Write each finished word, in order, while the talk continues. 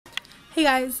Hey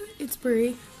guys, it's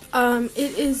Bree.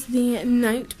 It is the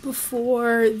night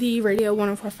before the radio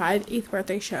 104.5 8th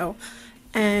birthday show,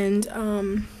 and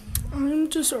I'm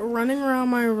just running around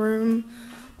my room,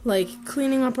 like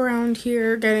cleaning up around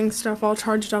here, getting stuff all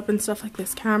charged up and stuff like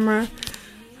this camera,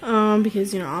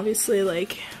 because, you know, obviously,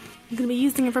 like, I'm gonna be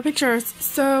using it for pictures.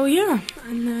 So yeah,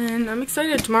 and then I'm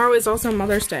excited. Tomorrow is also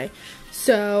Mother's Day,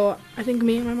 so I think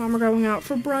me and my mom are going out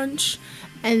for brunch,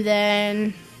 and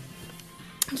then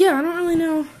yeah, I don't really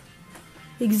know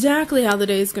exactly how the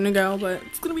day is gonna go, but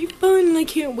it's gonna be fun and I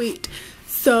can't wait.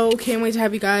 So can't wait to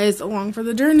have you guys along for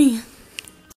the journey.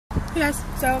 Hey guys,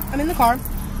 so I'm in the car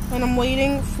and I'm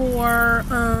waiting for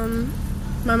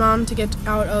my mom to get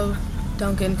out of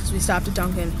Dunkin' because we stopped at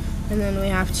Dunkin', and then we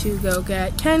have to go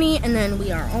get Kenny, and then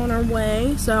we are on our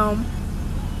way. So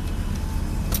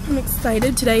I'm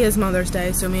excited. Today is Mother's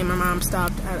Day, so me and my mom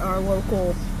stopped at our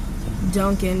local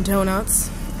Dunkin'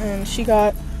 Donuts, and she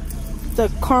got the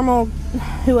caramel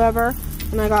whoever,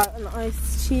 and I got an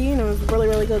iced tea, and it was really,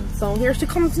 really good. So here she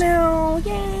comes now.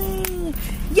 Yay!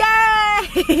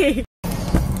 Yay!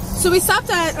 So we stopped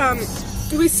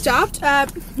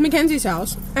at Mackenzie's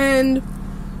house, and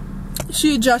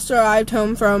she had just arrived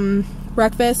home from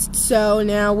breakfast, so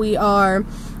now we are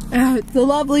at the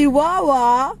lovely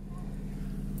Wawa,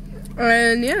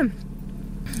 and yeah,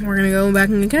 we're gonna go back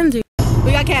into Kenzie.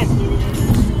 We got Ken.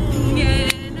 Yeah,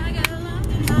 I got a lot.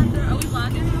 Are we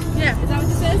vlogging? Yeah, is that what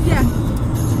this is? Yeah.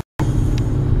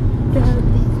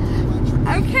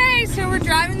 Okay, so we're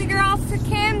driving the girls to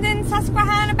Camden,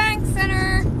 Susquehanna Bank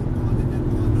Center.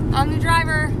 I'm the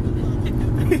driver.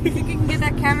 If you can get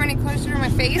that camera any closer to my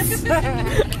face.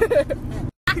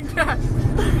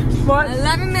 What?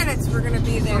 11 minutes we're gonna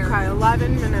be there. Okay,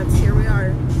 11 minutes. Here we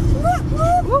are. Woo,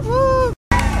 woo, woo.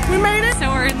 We made it. So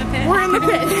we're in the pit. We're in the pit.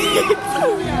 We're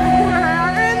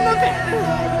in the pit.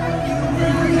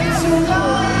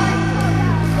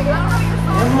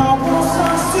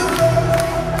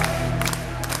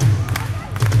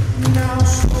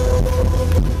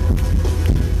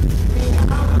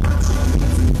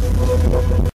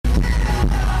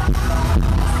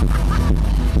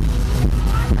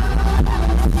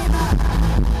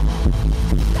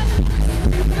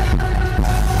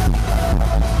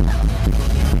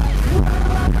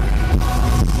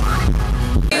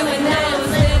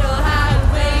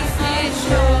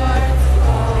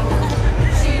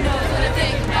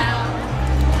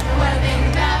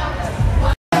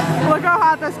 Look how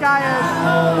hot this guy is.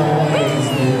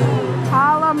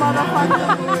 Holla,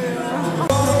 motherfucker.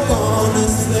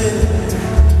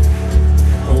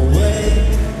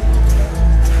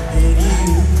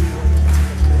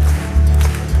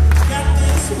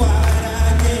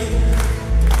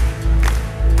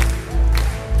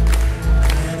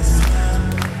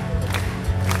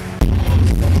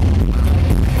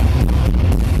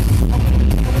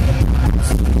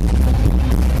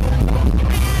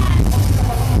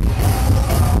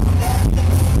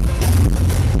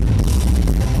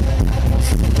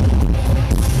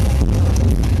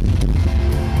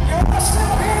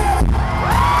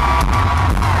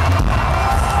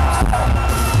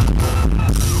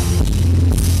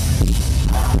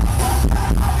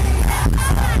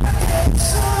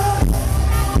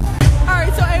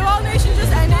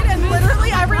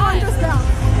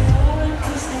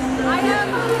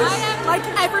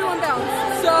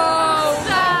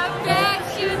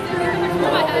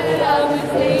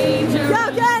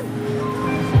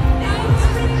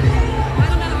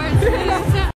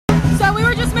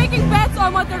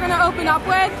 What they're gonna open up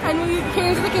with, and we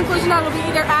came to the conclusion that it'll be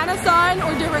either Anna Sun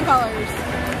or Different Colors.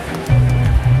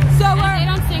 So if they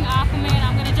don't sing Aquaman,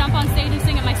 I'm gonna jump on stage and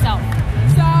sing it myself.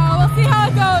 So we'll see how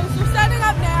it goes. We're setting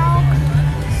up now.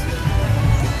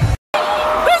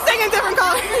 Who's singing Different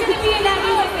Colors?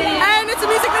 And it's a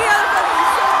music video.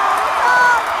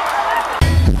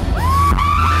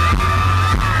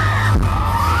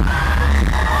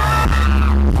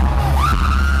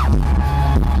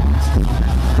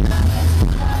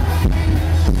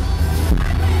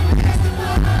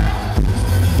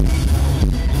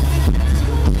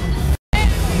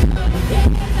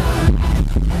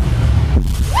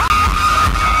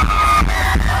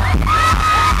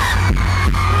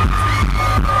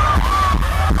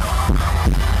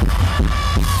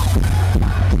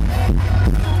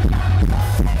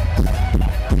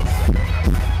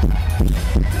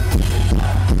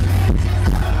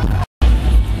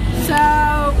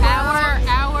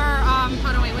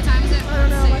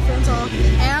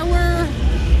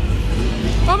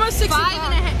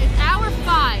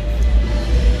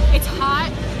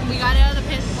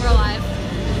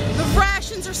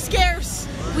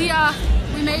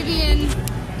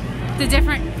 the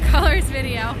different colors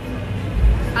video.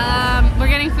 We're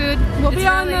getting food. We'll be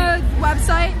on the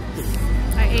website.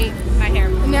 I ate my hair.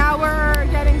 Now we're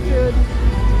getting food.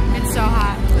 It's so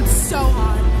hot. It's so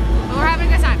hot. But we're having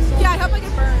a good time. Yeah, I hope I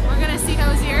get burned. We're gonna see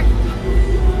Hozier,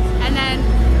 and then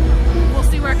we'll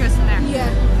see where it goes from there.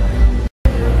 Yeah.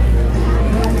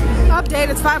 Update,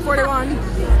 it's 5:41.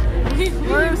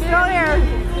 We're still here.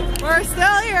 We're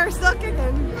still here, still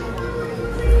kicking.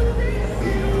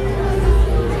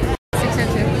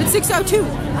 6:02. It's 6:02.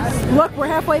 Look, we're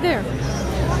halfway there.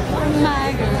 Oh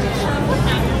my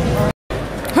gosh.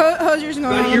 Hozier's going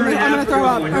on. I'm gonna throw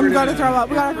up. I'm gonna throw up.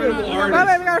 We got our food. Wait, we got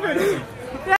our food.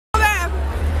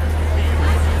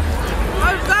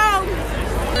 Let's go.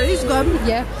 Are these good?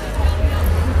 Yeah.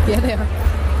 Yeah, they are.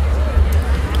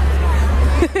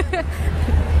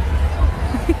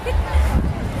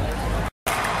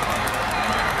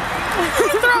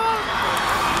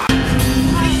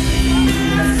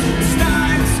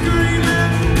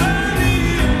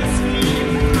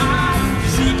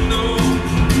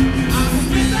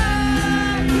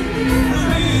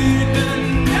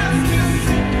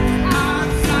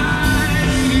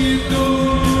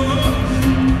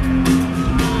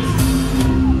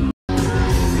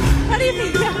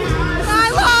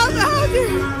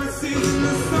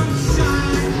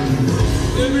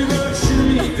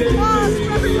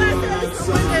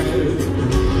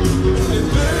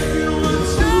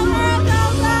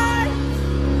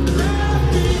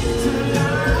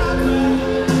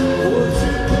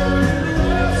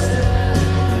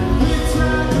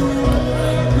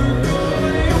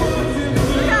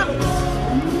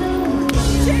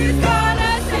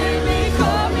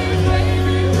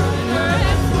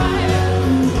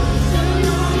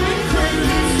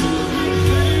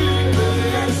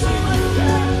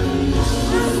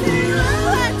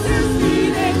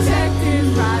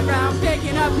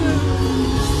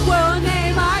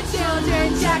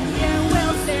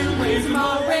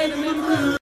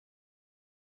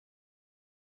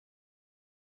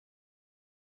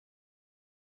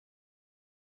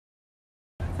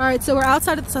 Alright, so we're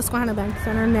outside of the Susquehanna Bank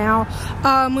Center now.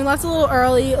 We left a little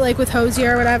early, like with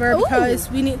Hozier or whatever, because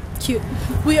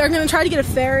we are going to try to get a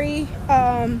ferry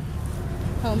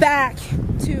back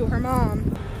to her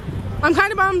mom. I'm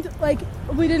kind of bummed, like,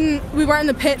 we weren't in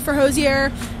the pit for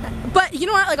Hozier, but you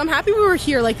know what, like, I'm happy we were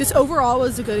here. Like, this overall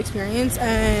was a good experience,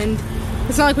 and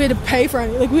it's not like we had to pay for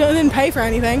anything. Like, we didn't pay for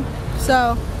anything.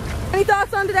 So, any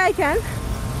thoughts on today, Ken?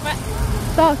 What?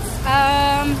 Thoughts?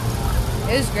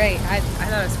 It was great. I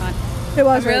thought it was fun. It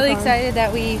was I'm really fun. excited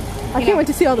that we. I can't wait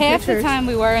to see all the half pictures. the time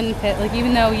we were in the pit, like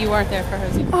even though you weren't there for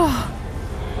Hozier. Oh.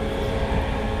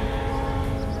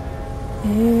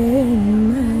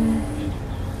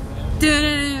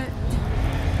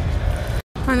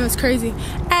 I know, it's crazy.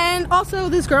 And also,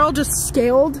 this girl just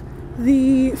scaled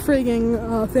the frigging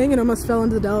thing and almost fell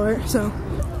into the Delaware. So,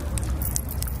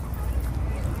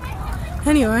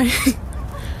 anyway.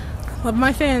 Love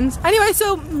my fans. Anyway,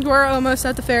 so we're almost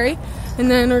at the ferry, and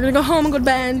then we're gonna go home and go to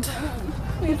bed.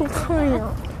 We had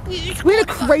a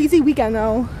crazy weekend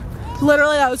though.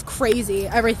 Literally, that was crazy.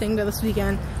 Everything to this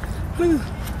weekend. I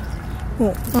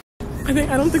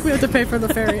don't think we have to pay for the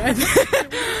ferry. I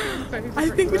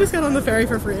think we just got on the ferry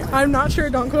for free. I'm not sure.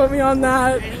 Don't quote me on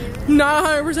that. Not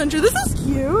 100% sure. This is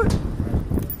cute.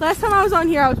 Last time I was on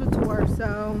here, I was with Tor.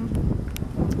 So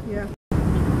yeah.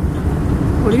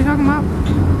 What are you talking about?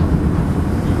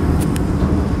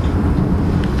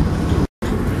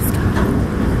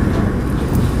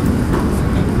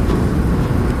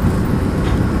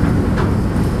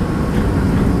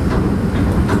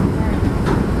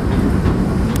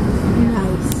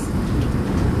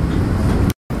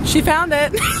 She found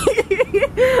it.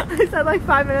 I said like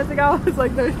 5 minutes ago. I was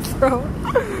like, there's throat.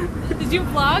 Did you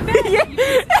vlog that? Yeah.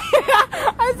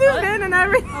 I zoomed in and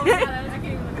everything.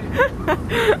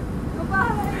 Oh my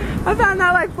God, I found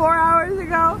that like 4 hours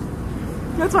ago.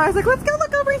 That's why I was like, let's go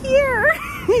look over here.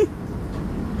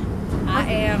 I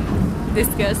am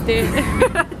disgusted.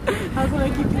 That's what I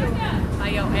keep doing. By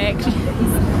your actions.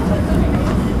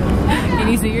 Can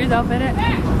you see yourself in it?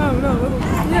 Oh no.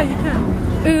 Yeah, you can.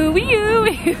 Ooh, wee, ooh,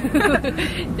 wee.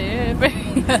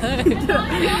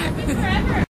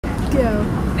 Go.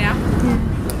 Now?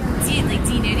 Dude, like,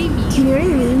 do you know what I mean? Do you know what I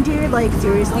mean, dude? Like,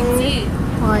 seriously? Dude.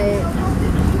 What? Do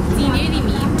you know what I mean?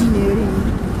 Do you know what I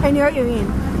mean? I know what you mean.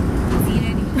 Do you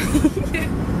know what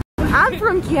I mean? I'm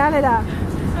from Canada.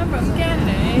 I'm from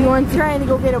Canada. You want trying to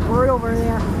go get a bird over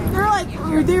there.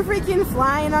 They're freaking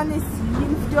flying on the sea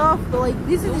and stuff, but like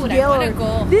this is Delaware.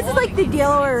 This is like the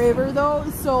Delaware River though,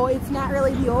 so it's not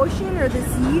really the ocean or the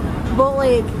sea, but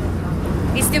like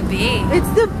it's the bay. It's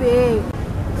the bay.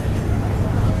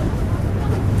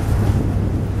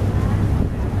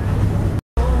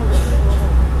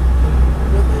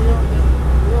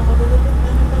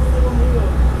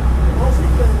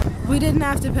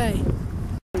 to pay.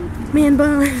 Man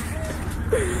bun.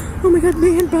 Oh my god,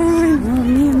 man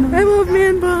bun. I love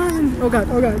man bun. Oh god,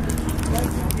 oh god.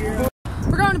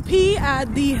 We're going to pee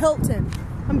at the Hilton.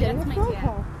 I'm getting a phone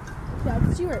call. Yeah,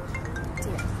 it's Stuart.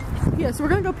 Yeah, so we're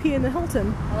gonna go pee in the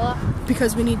Hilton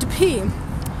because we need to pee.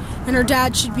 And our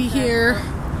dad should be here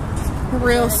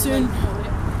real soon.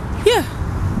 Yeah.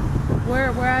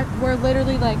 We're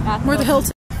literally like at We're the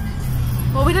Hilton.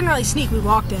 Well, we didn't really sneak, we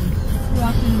walked in.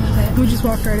 We just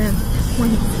walked right in.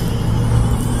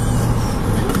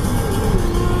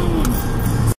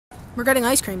 We're getting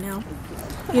ice cream now.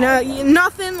 You know,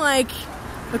 nothing like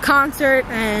a concert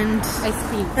and ice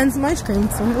cream and some ice cream.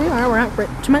 So here we are, we're at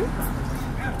Richmond.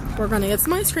 We're gonna get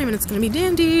some ice cream and it's gonna be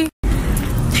dandy.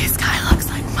 This guy looks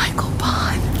like Michael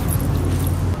Bond.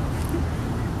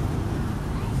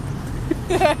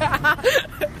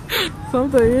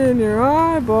 Something in your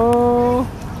eyeball.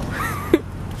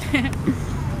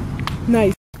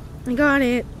 Nice. I got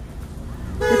it.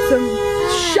 It's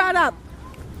a shut up.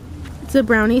 It's a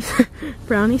brownie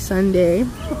sundae.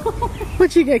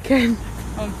 What'd you get, Ken?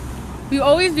 You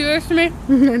always do this to me.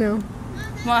 I know.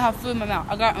 When I have food in my mouth.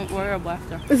 I got an Oreo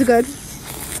blaster. Is it good?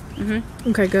 Mm-hmm.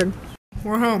 Okay, good.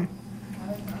 We're home.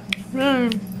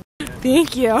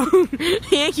 Thank you.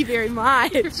 Thank you very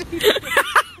much.